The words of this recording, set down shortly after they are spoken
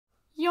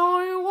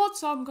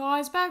What's up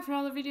guys, back for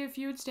another video for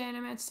you, it's Dan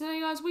and today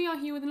guys we are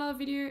here with another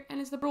video and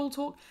it's the Brawl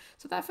Talk.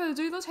 So without further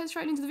ado, let's head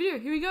straight into the video,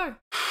 here we go.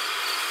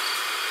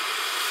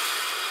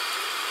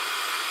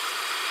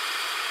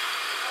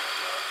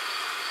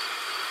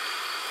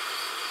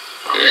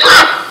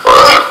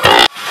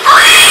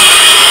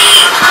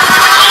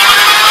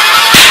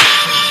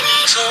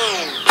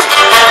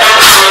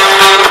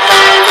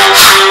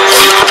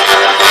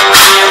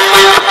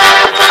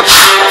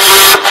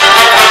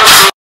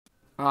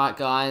 Alright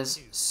guys,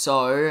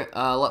 so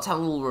let's have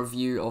a little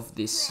review of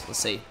this. Let's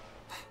see.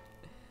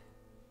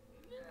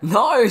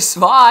 No,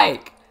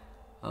 Spike!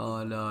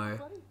 Oh no.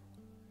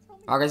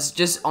 Alright guys,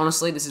 just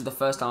honestly, this is the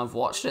first time I've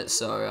watched it,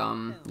 so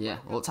yeah,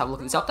 well, let's have a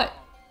look at this update.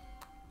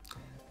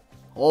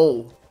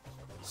 Oh.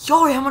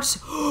 Yo, how much?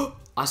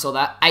 I saw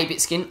that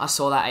 8-bit skin. I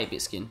saw that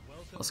 8-bit skin.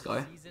 Let's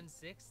go.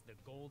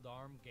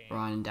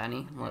 Ryan and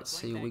Danny, let's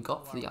see what we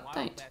got for the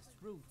update.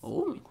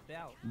 Oh,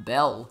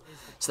 Belle.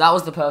 So that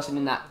was the person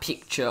in that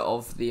picture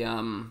of the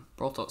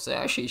Brawl Talk. So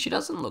actually, she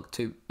doesn't look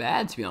too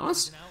bad, to be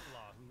honest.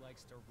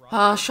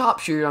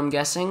 Sharpshooter, I'm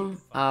guessing,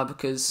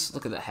 because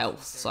look at the health.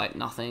 It's like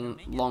nothing,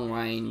 long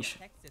range,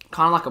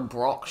 kind of like a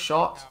Brock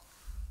shot.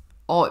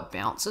 Oh, it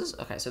bounces.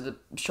 Okay, so the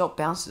shot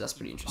bounces. That's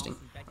pretty interesting.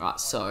 All right,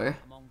 so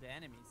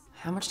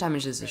how much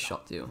damage does this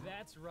shot do?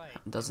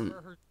 It doesn't.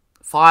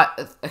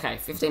 Okay,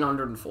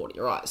 1540.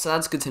 All right, so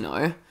that's good to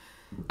know.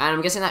 And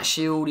I'm guessing that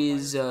shield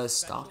is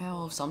star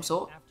power of some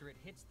sort.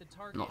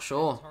 Not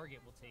sure.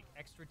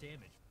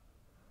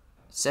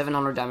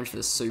 700 damage for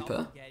the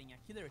super.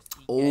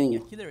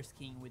 Oh.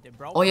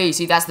 Oh yeah, you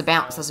see that's the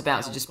bounce. That's the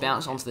bounce. It just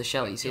bounced onto the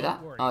Shelly. You see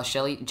that?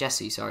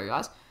 Jessie. Sorry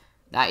guys.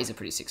 That is a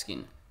pretty sick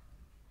skin.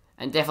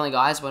 And definitely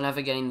guys,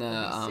 whenever getting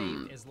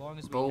the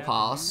Brawl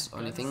Pass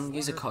or anything,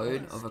 use a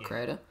code of a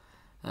creator.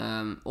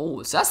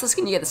 Oh, so that's the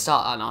skin you get at the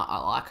start. I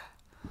like.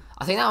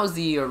 I think that was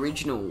the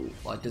original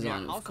like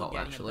design of Colt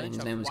actually.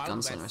 His name was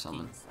Gunslinger or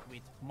something.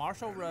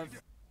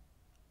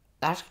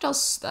 That actually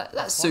does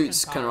that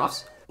suits kind of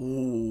rough.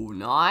 Ooh,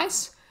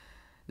 nice.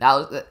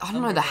 I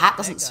don't know. The hat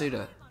doesn't suit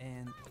her.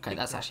 Okay,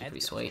 that's actually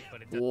pretty sweet.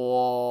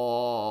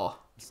 Whoa.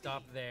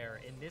 Stop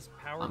there. In this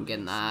power I'm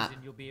getting that.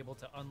 Season, you'll be able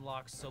to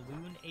unlock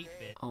Saloon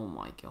 8-bit. Oh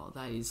my god,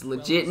 that is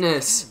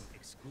legitness.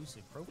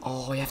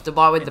 Oh, you have to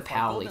buy with the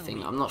Powerly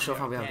thing. I'm not sure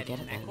if I'll be able to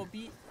get it then.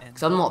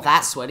 Because I'm not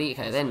that sweaty.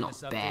 Okay, they're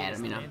not bad. I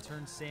mean,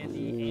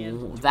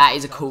 ooh, that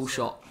is a cool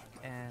shot.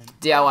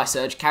 DIY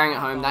Surge, carrying it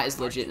home, that is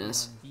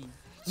legitness.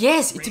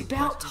 Yes, it's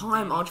about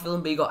time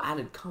Archvillain B got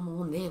added. Come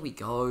on, there we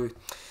go.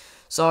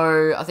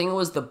 So, I think it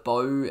was the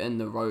bow and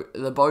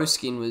the bow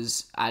skin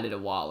was added a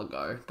while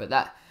ago. But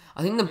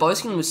I think the bow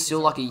skin was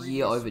still like a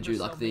year overdue.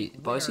 Like the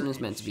bow skin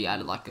was meant to be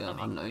added like I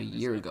don't know, a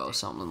year ago or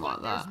something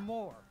like that.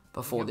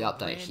 Before the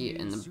update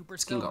hit and the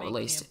skin got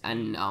released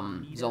and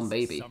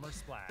Zombie.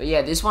 But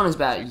yeah, this one is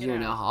about a year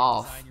and a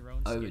half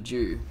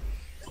overdue.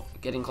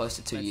 Getting close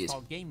to 2 years.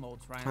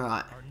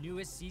 Alright.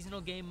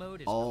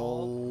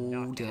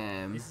 Oh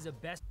damn.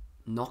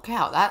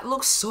 Knockout. That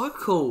looks so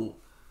cool.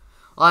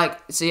 Like,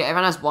 see,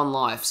 everyone has one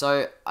life.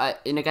 So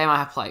in a game I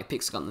have played,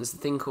 Pixel, there's a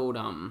thing called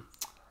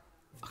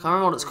I can't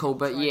remember what it's called,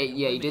 but yeah,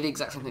 you do the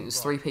exact same thing.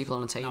 There's 3 people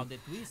on a team,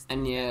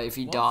 and yeah, if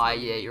you die,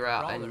 yeah, you're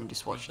out, and you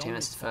just watch your team.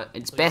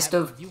 It's best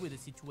of,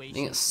 I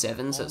think it's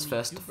 7, so it's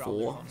first to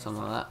 4,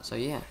 something like that. So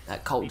yeah,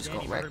 that Colt just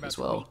got wrecked as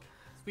well.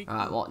 All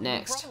right, what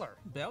next?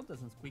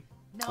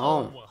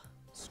 Oh,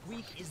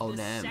 oh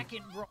damn,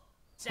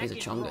 he's a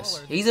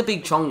Chungus. He's a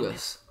big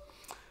Chungus.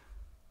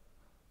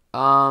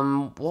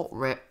 What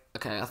rep?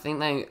 Okay, I think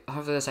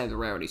hopefully they say the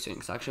rarity soon,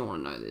 because I actually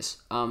want to know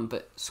this.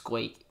 But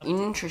Squeak,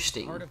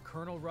 interesting.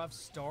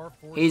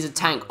 He's a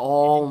tank.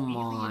 Oh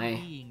my.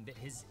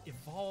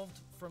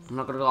 I'm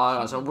not gonna lie,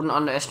 guys. I wouldn't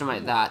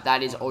underestimate that.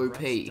 That is OP.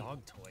 He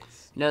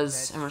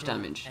does how much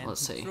damage?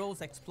 Let's see. Come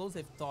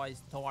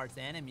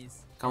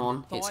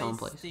on, hit someone,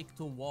 please.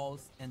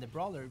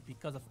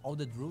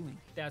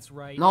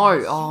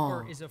 No,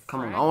 oh,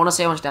 come on. I want to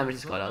see how much damage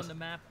this guy does.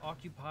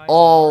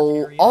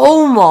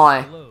 Oh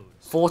my.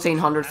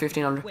 1400,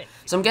 1500.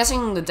 So I'm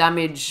guessing the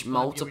damage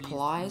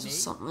multiplies or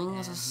something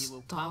as a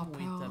star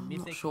power. I'm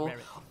not sure.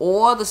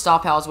 Or the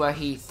star power is where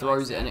he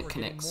throws it and it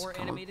connects.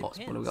 Come on, what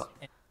do we got?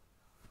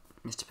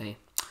 Mr. P.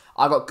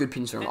 I got good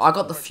pins for him. I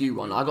got the few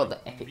one. I got the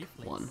epic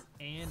one.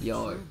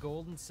 Yo.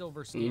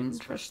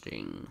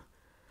 Interesting.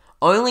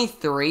 Only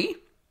 3?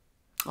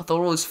 I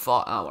thought it was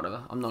 5. Oh,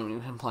 whatever. I'm not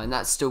even playing.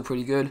 That's still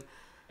pretty good.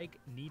 Bit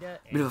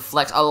of a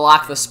flex. I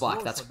like the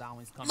spike. That's.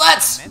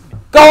 Let's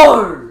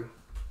go!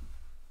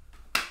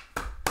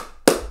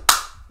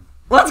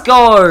 Let's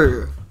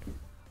go!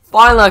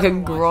 Finally, I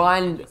can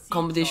grind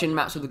competition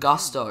maps with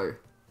gusto.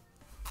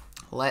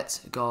 Let's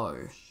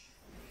go.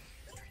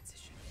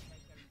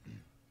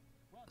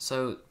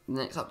 So, the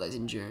next update's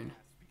in June.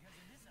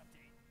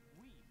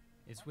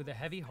 It's with a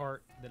heavy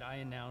heart that I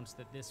announce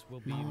that this will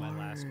be my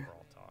last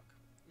Brawl Talk.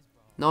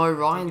 No,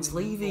 Ryan's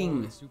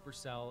leaving.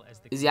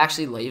 Is he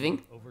actually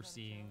leaving?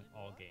 Overseeing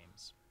all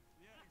games.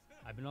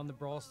 I've been on the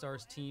Brawl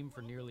Stars team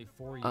for nearly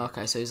 4 years.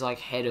 Okay, so he's like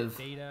head of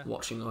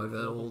watching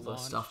over all the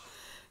stuff.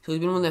 So he's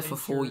been on there for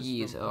 4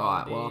 years.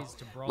 Alright, well,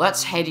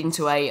 let's head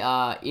into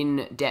a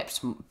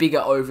in-depth, bigger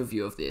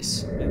overview of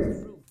this.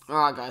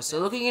 Alright guys, so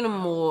looking at a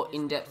more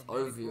in-depth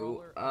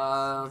overview,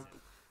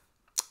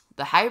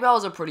 the hay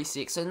bales are pretty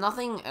sick, so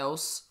nothing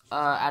else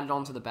added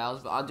on to the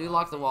bales, but I do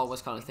like the Wild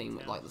West kind of theme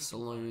with like the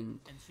saloon,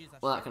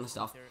 all that kind of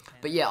stuff.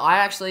 But yeah, I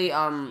actually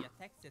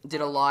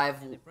did a live,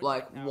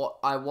 like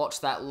I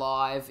watched that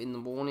live in the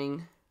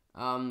morning.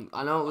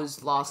 I know it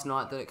was last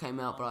night that it came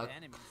out, but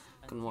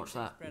I couldn't watch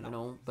that at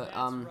all. But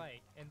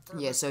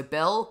yeah, so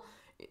Belle,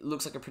 it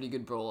looks like a pretty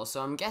good brawler.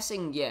 So I'm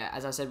guessing, yeah,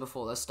 as I said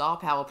before, the star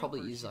power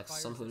probably uses like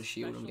some sort of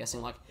shield. I'm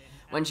guessing like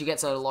when she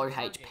gets a low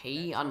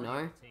HP, I don't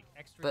know.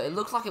 But it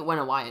looks like it went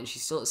away and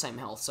she's still at the same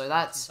health. So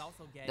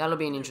that'll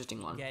be an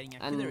interesting one.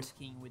 And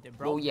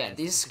well, yeah,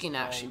 this skin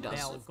actually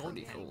does look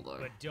pretty cool though.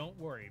 But don't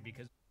worry,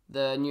 because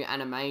the new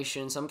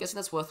animation, so I'm guessing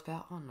that's worth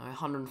about, I don't know,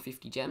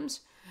 150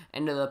 gems.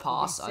 End of the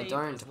pass, I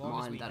don't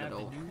mind that at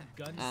all.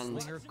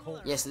 And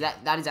yeah, so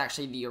that is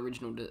actually the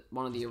original,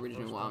 one of the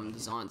original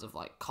designs of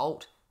like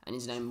Colt. And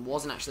his name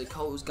wasn't actually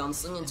Colt, it was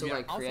Gunslinger until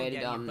they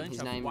created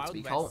his name to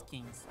be Colt.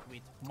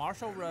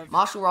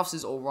 Marshall Ruffs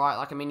is alright,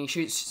 like I mean he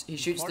shoots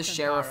the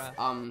Sheriff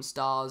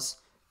stars,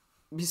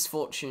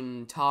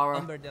 Misfortune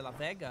Tara.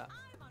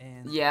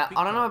 Yeah,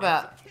 I don't know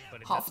about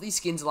half of these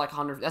skins are like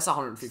 100. That's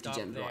 150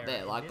 gems right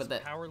there. Like, but the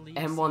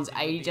M1's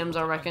 80 gems,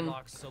 I reckon.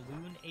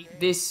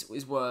 This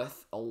is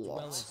worth a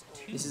lot.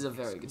 This is a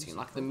very good skin.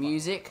 Like the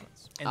music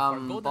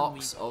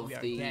box of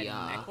the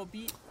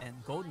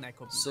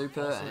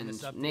Super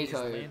and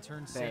Nico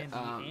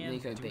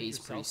B is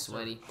pretty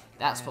sweaty.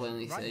 That's probably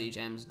only 30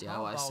 gems.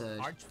 DIY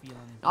Surge.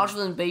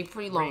 Archvillain B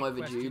pretty long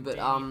overdue, but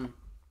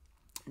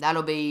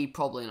that'll be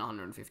probably an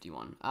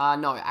 151.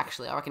 No,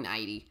 actually, I reckon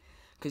 80.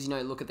 Because, you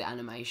know, look at the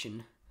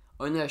animation.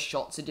 Only her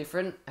shots are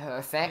different, her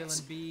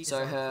effects,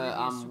 so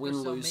her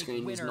win-lose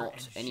screen is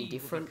not any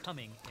different.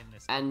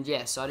 And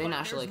yeah, so I didn't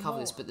actually cover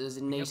this, but there's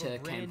a Nita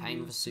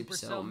campaign for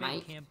Supercell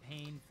Make.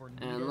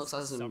 And it looks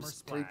like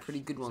there's some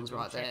pretty good ones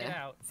right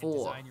there.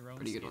 4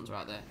 pretty good ones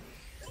right there.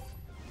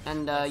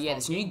 And yeah,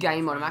 this new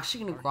game mode, I'm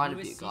actually going to grind a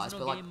bit, guys,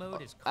 but like,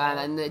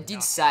 and it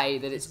did say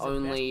that it's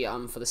only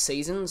for the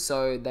season,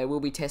 so they will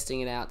be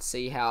testing it out to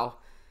see how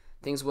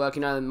things work.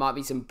 You know, there might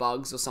be some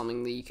bugs or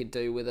something that you could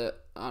do with it.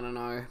 I don't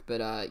know, but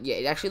yeah,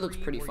 it actually looks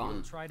pretty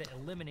fun.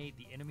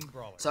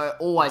 So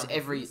always,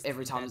 every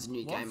time there's a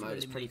new game mode,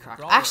 it's pretty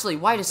cracked. Actually,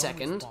 wait a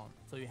second.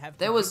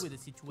 There was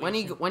when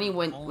he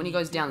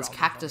goes down, there's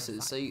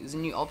cactuses. So there's a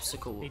new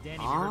obstacle.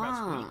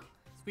 Ah,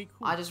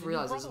 I just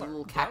realized there's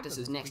little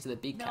cactuses next to the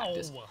big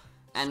cactus.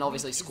 And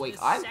obviously Squeak.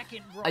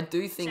 I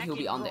do think he'll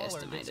be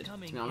underestimated, to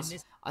be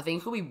honest. I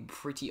think he'll be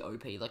pretty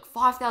OP. Like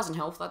 5,000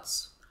 health.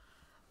 That's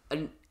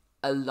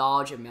a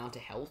large amount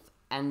of health,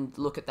 and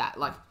look at that.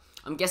 Like,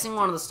 I'm guessing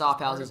one of the star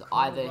powers is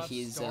either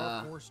his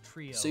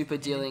super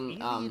dealing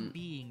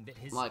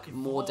like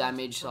more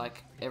damage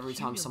like every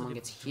time someone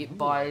gets hit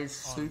by his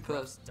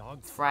super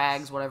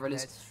frags, whatever it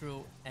is.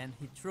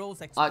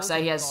 Like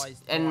say he has,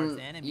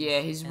 and yeah,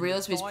 his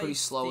realism is pretty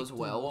slow as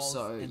well,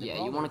 so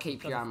yeah, you want to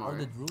keep your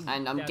ammo.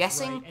 And I'm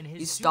guessing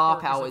his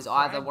star power is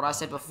either what I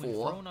said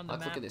before,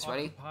 like look at this,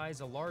 ready?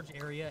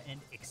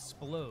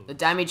 The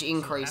damage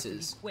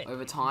increases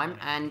over time,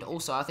 and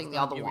also I think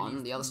the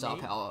other star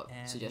power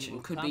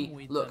suggestion could be,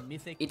 look,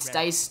 it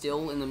stays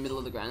still in the middle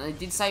of the ground. They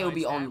did say it will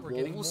be on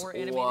walls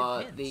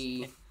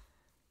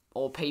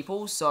or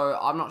people, so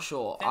I'm not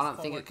sure. I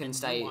don't think it can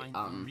stay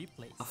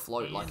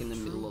afloat like in the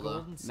middle of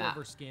the map.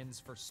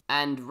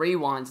 And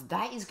rewinds,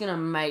 that is gonna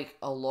make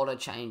a lot of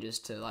changes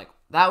to like,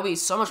 that will be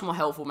so much more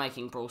helpful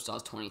making Brawl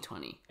Stars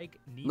 2020.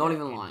 Not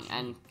even lying.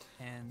 And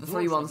the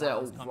 3 ones there,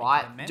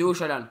 alright. Dual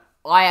Showdown.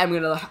 I am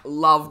gonna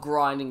love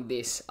grinding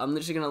this. I'm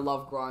literally gonna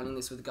love grinding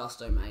this with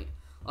Gusto, mate.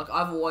 Like,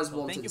 I've always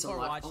wanted something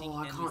like, oh,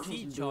 I can't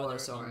choose duo,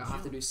 sorry, I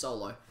have to do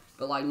solo.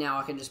 But, like, now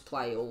I can just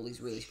play all these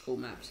really cool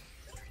maps.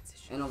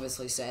 And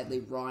obviously,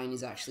 sadly, Ryan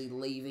is actually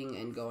leaving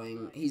and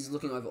going, he's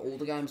looking over all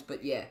the games,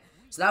 but yeah.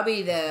 So that'll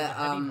be the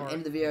end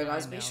of the video,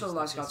 guys. Be sure to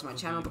like, subscribe to my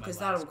channel, because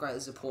that'll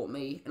greatly support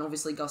me. And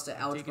obviously, Gusto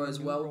Algebra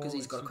as well, because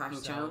he's got a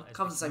cracking channel.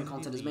 Covers the same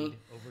content as me.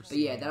 But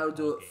yeah, that'll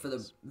do it for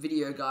the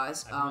video,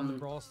 guys.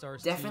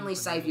 Definitely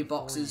save your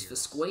boxes for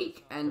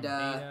Squeak, and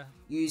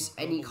use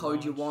any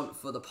code you want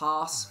for the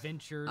pass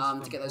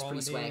to get those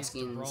pretty swag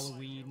skins.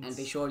 And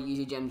be sure to use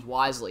your gems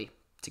wisely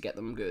to get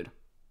them good.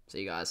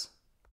 See you guys.